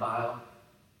out on bail.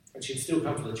 And she'd still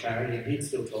come to the charity and he'd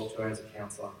still talk to her as a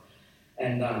counsellor.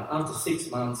 And after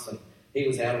 6 months, and he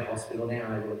was out of hospital,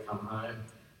 now able to come home,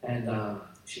 and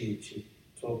she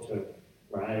talked to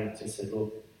Ray and just said,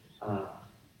 look,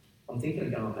 I'm thinking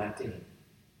of going back to him.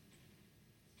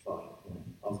 It's like,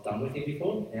 I was done with him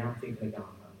before, now I'm thinking of going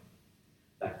home,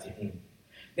 back to him.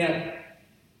 Now,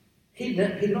 he'd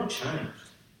not changed.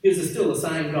 He was still the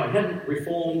same guy. He hadn't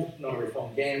reformed, not a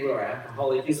reformed gambler or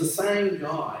alcoholic. He was the same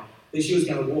guy that she was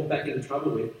going to walk back into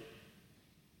trouble with.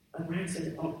 And Ray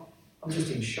said, I'm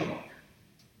just in shock. I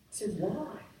said,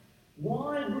 why?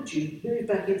 Why would you move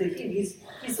back into him?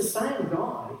 He's the same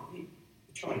guy you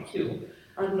tried to kill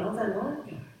not that long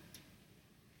ago.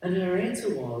 And her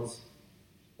answer was,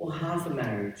 well, half a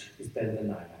marriage is better than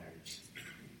no marriage.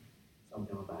 So I'm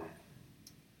going back.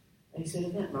 And he said,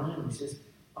 at that moment, he says,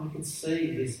 I could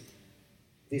see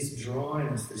this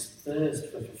dryness, this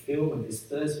thirst for fulfillment, this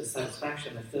thirst for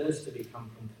satisfaction, the thirst to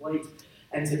become complete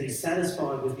and to be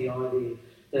satisfied with the idea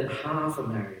that half a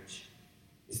marriage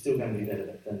is still going to be better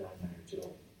than no marriage at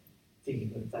all.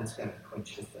 Thinking that that's going to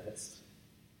quench the thirst.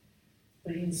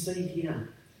 But you can see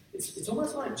here, it's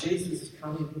almost like Jesus is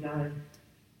coming and going,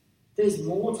 there's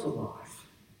more to life,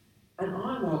 and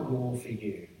I want more for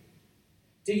you.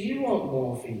 Do you want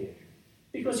more for you?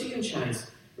 Because you can chase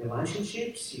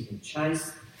relationships, you can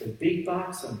chase the big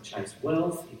bucks and chase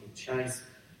wealth, you can chase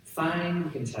fame, you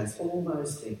can chase all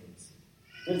those things.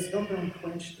 But it's not going to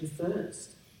quench the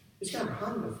thirst. It's going to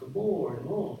hunger for more and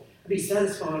more and be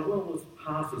satisfied, well, if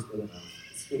half is good enough,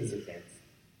 as good as it gets.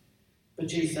 But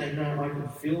Jesus saying, no, I can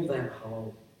fill that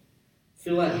hole.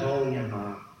 Fill that hole in your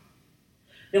heart.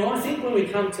 Now, I think when we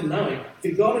come to know Him,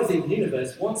 the God of the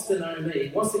universe wants to know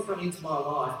me, wants to come into my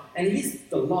life, and He's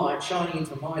the light shining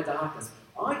into my darkness.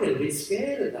 I get a bit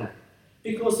scared at that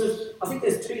because I think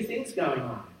there's two things going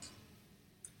on.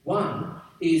 One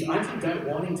is I actually don't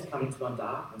want Him to come into my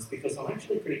darkness because I'm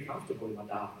actually pretty comfortable in my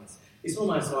darkness. It's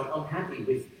almost like I'm happy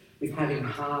with having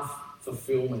half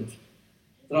fulfillment,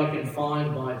 that I can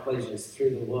find my pleasures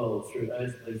through the world, through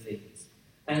earthly things.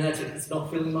 And it's not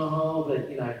filling my hole, but,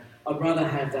 I'd rather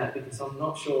have that because I'm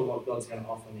not sure what God's going to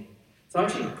offer me. So I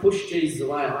actually push Jesus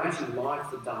away. I actually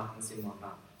like the darkness in my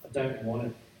heart. I don't want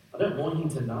it. I don't want Him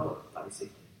to know it,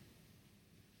 basically.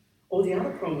 Or the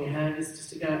other problem you have is just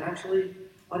to go, actually,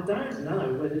 I don't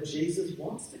know whether Jesus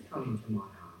wants to come into my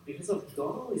heart because I've got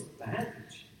all this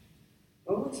baggage,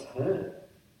 all this hurt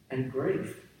and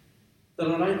grief that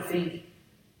I don't think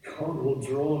God will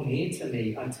draw near to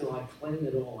me until I clean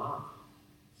it all up.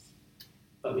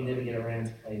 But we never get around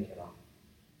to cleaning it up.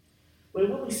 Well,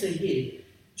 what we see here,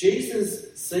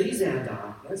 Jesus sees our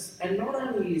darkness, and not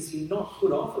only is He not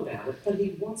put off about it, but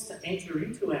He wants to enter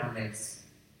into our mess.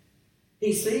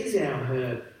 He sees our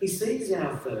hurt. He sees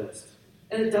our thirst.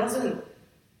 And it doesn't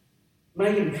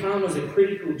make Him come as a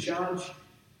critical judge.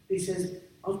 He says,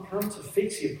 I've come to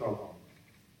fix your problem,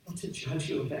 not to judge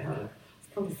you about it.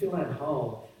 I've come to fill that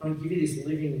hole. I'll give you this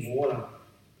living water,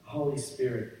 the Holy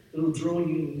Spirit, that will draw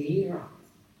you nearer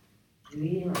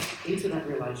into that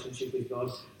relationship with God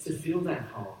to fill that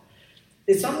hole.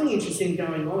 There's something interesting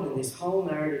going on in this whole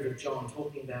narrative of John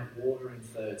talking about water and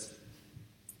thirst.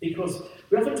 Because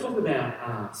we often talk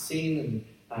about sin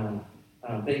and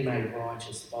being made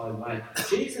righteous by the way.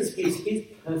 Jesus gives His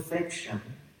perfection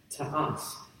to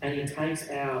us, and He takes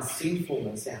our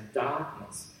sinfulness, our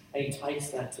darkness, and He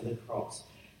takes that to the cross.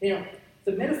 Now,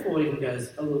 the metaphor even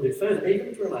goes a little bit further,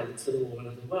 even related to the woman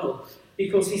of the well,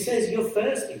 because He says, you're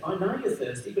thirsty. I know you're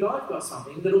thirsty, but I've got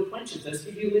something that will quench your thirst,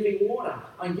 give you living water.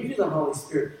 I can give you the Holy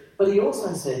Spirit. But He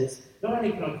also says, not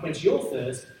only can I quench your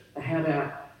thirst, but how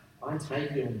about I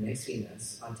take your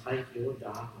messiness, I take your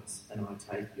darkness, and I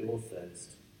take your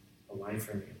thirst away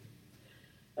from you.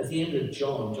 At the end of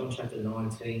John chapter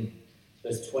 19,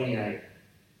 verse 28,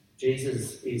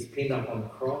 Jesus is pinned up on the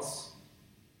cross.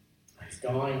 He's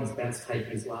dying, he's about to take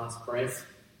his last breath.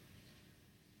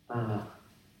 John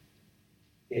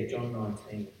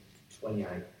 19, 28.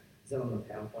 Is that on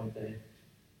the PowerPoint there?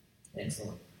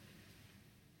 Excellent.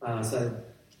 So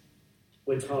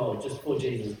we're told just before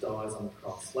Jesus dies on the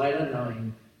cross, later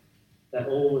knowing that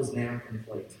all is now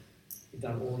complete. He'd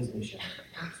done all his mission,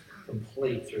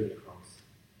 complete through the cross.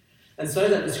 And so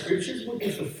that the scriptures would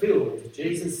be fulfilled,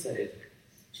 Jesus said,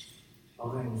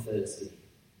 I am thirsty.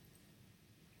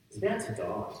 He's about to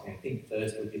die, and I think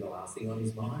thirst would be the last thing on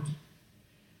his mind.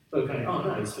 But we're going, oh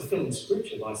no, he's fulfilling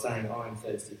scripture by saying, I am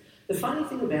thirsty. The funny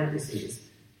thing about this is,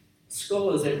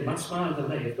 scholars that are much smarter than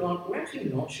me have gone, we're actually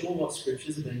not sure what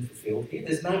scriptures are being fulfilled here.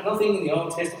 There's nothing in the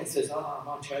Old Testament that says,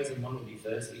 my chosen one will be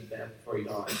thirsty before he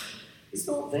dies. It's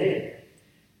not there,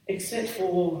 except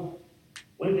for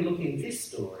when we look in this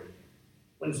story,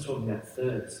 when it's talking about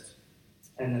thirst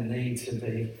and the need to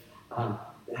be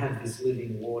have this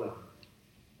living water.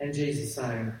 And Jesus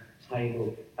saying, hey,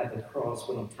 look, at the cross,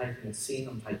 when I'm taking your sin,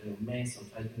 I'm taking your mess,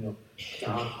 I'm taking your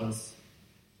darkness,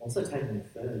 I'm also taking your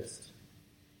thirst.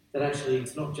 That actually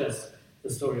it's not just the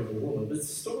story of the woman, but it's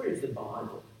the story of the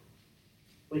Bible,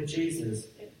 where Jesus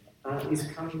is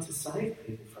coming to save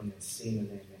people from their sin and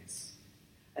their mess.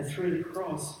 And through the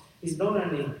cross, he's not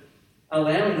only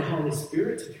allowing the Holy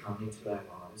Spirit to come into our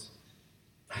lives,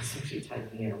 but he's actually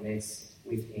taking our mess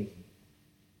with him.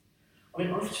 I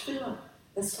mean, I just feel like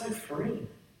that's so freeing.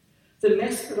 The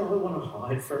mess that I want to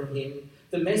hide from him,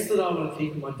 the mess that I want to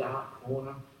keep in my dark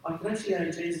corner, I can actually go,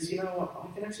 Jesus, you know what?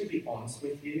 I can actually be honest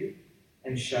with you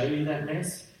and show you that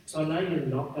mess. So I know you're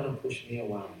not going to push me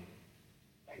away.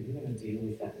 But you're going to deal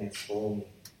with that mess for me.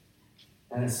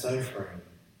 And it's so freeing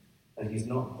that he's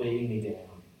not beating me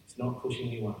down. He's not pushing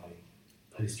me away.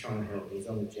 But he's trying to help me. He's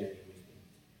on the journey with me.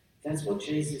 That's what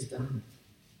Jesus has done.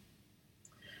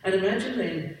 And imagine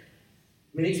then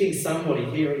meeting somebody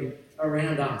here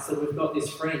around us, that we've got this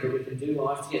friend that we can do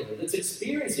life together, that's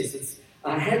experienced this, that's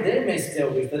had their mess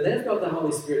dealt with, that they've got the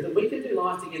Holy Spirit, that we can do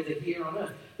life together here on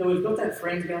earth, that we've got that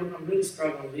friend going, I'm really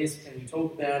struggling with this, can we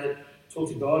talk about it, talk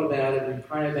to God about it, we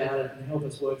pray about it and help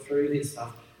us work through this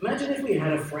stuff. Imagine if we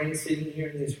had a friend sitting here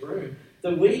in this room,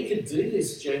 that we could do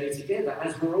this journey together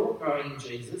as we're all growing in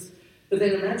Jesus. But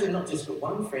then imagine not just for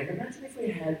one friend, imagine if we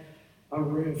had a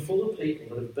room full of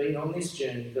people that have been on this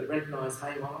journey that recognise,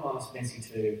 hey, my life's messy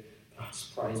too, but I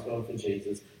just praise God for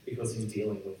Jesus because he's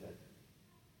dealing with it.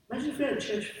 Imagine if we had a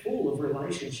church full of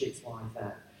relationships like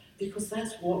that, because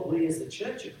that's what we as the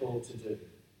church are called to do.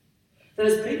 That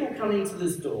as people come into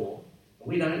this door,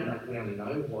 we don't know, we only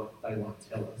know what they want to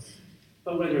tell us,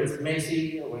 but whether it's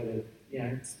messy or whether,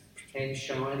 it's pretend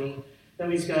shiny, then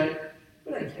we just go,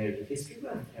 we don't care your history, we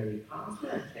don't care your past, we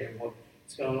don't care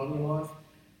what's going on in your life,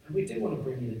 but we do want to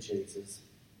bring you to Jesus.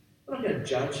 We're not going to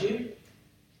judge you,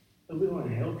 but we want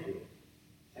to help you.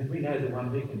 And we know the one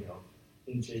who can help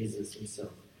in Jesus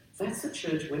himself. That's the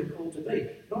church we're called to be.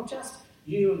 Not just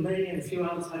you and me and a few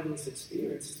others having this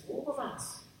experience, it's all of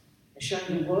us. And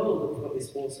showing the world that we've got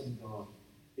this awesome God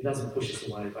who doesn't push us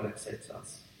away but accepts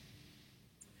us.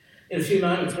 In a few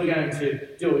moments, we're going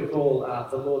to do what we call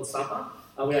the Lord's Supper.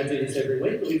 We don't do this every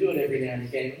week, but we do it every now and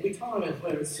again. We time it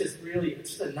where it's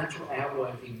just a natural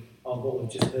outworking of what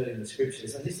we've just heard in the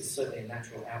Scriptures. And this is certainly a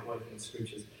natural outworking in the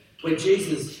Scriptures, where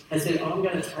Jesus has said, I'm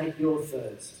going to take your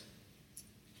thirst.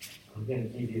 I'm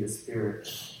going to give you the Spirit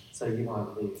so you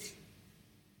might live.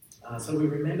 So we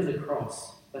remember the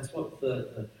cross. That's what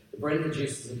the bread and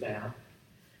juice is about.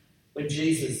 When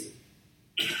Jesus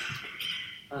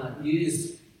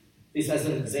used this as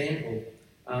an example,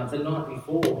 the night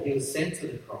before he was sent to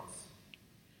the cross,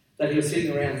 that he was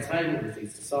sitting around the table with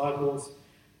his disciples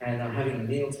and having a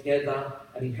meal together,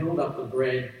 and he held up the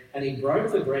bread and he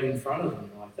broke the bread in front of them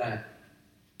like that.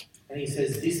 And he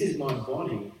says, this is my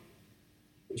body,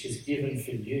 which is given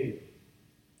for you.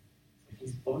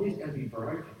 His body's going to be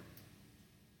broken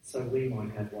so we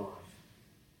might have life.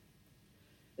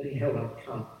 Then he held up a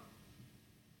cup.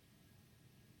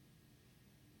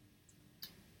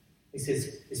 He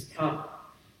says, this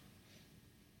cup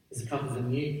is a cup of the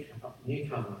new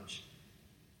covenant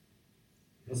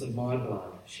because of my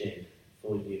blood shed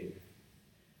for you.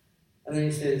 And then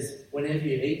he says, whenever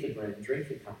you eat the bread and drink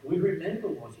the cup, we remember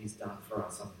what he's done for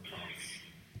us on the cross.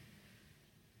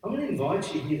 I'm going to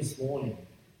invite you here this morning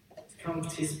to come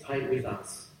participate with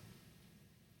us.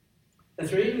 And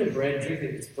through eating the bread and drinking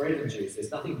it, it's bread and juice.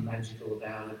 There's nothing magical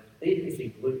about it. Even if you're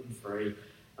gluten-free,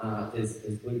 there's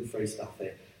gluten-free stuff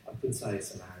there. I could say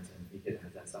Samaritan, you can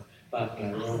have that stuff. But,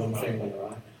 we're all one family,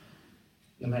 right?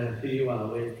 No matter who you are,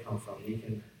 where you come from, you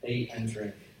can eat and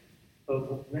drink.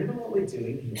 But remember what we're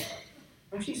doing here.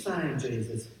 We're actually saying,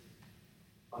 Jesus,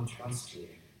 I trust you.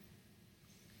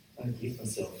 And give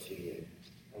myself to you.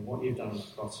 And what you've done on the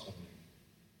cross for me.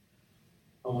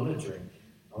 I want to drink.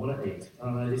 I want to eat. I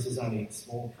know this is only a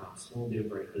small cup, small bit of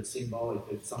bread, but it's symbolic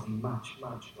of something much,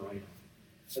 much greater,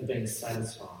 of being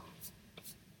satisfied,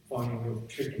 finding real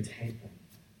true contentment,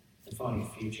 and finding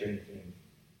a future in Him.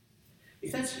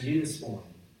 If that's you this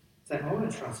morning, say, I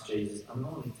want to trust Jesus, I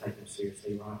want to take Him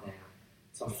seriously right now,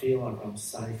 so I feel like I'm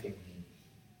safe in Him,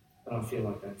 and I feel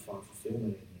like I can find fulfillment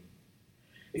in Him.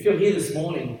 If you're here this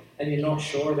morning and you're not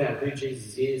sure about who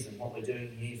Jesus is and what we're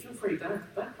doing here, feel free, don't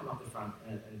come up the front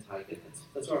and take it.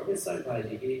 That's all right. We're so glad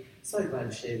you're here, so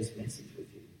glad to share this message with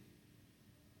you.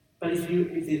 But if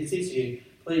this is you,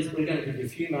 please, we're going to give you a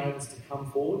few moments to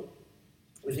come forward.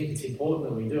 We think it's important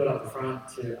that we do it up the front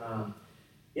to,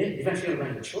 you've actually got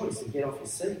to make a choice and get off your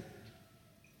seat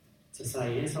to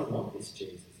say, yes, I want this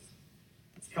Jesus.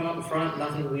 To come up the front,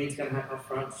 nothing weird's going to happen up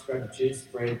front, just grab the juice,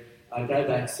 bread, go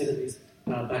back, sit at this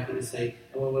back at your seat,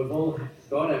 and when we've all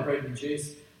got our bread and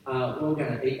juice, we're all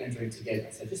going to eat and drink together.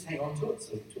 So just hang on to it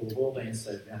till we've all been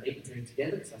served. Now, eat and drink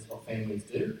together, because that's what families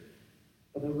do.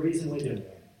 But the reason we're doing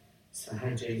it is say,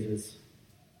 hey, Jesus,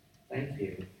 thank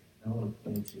you. I want to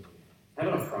point to you.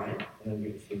 Haven't I prayed? And I'll give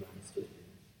you a few moments to do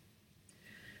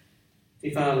that.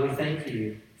 Dear Father, we thank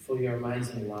you for your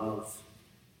amazing love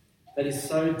that is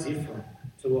so different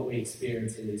to what we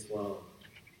experience in this world.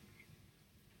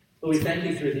 Lord, we thank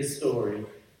you through this story,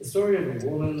 the story of a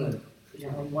woman that,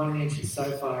 on one hand she's so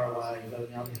far away, but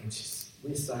on the other hand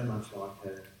we're so much like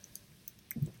her.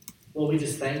 Lord, we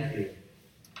just thank you.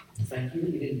 Thank you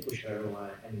that you didn't push her away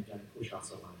and you don't push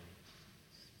us away.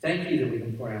 Thank you that we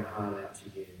can pour our heart out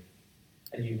to you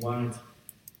and you won't,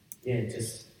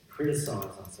 just criticise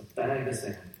us or bag us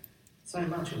out. So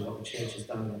much of what the church has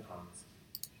done in the past.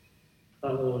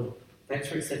 But Lord, thanks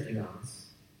for accepting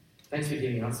us. Thanks for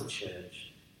giving us a church.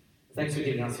 Thanks for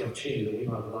giving us the opportunity that we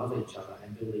might love each other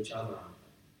and build each other up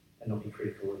and not be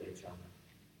critical of each other.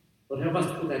 Lord, help us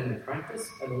to put that into practice,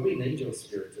 and Lord, we need your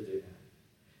Spirit to do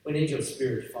that. We need your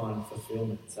Spirit to find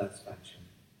fulfillment and satisfaction.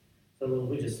 So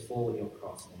Lord, we just fall at your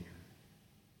cross now.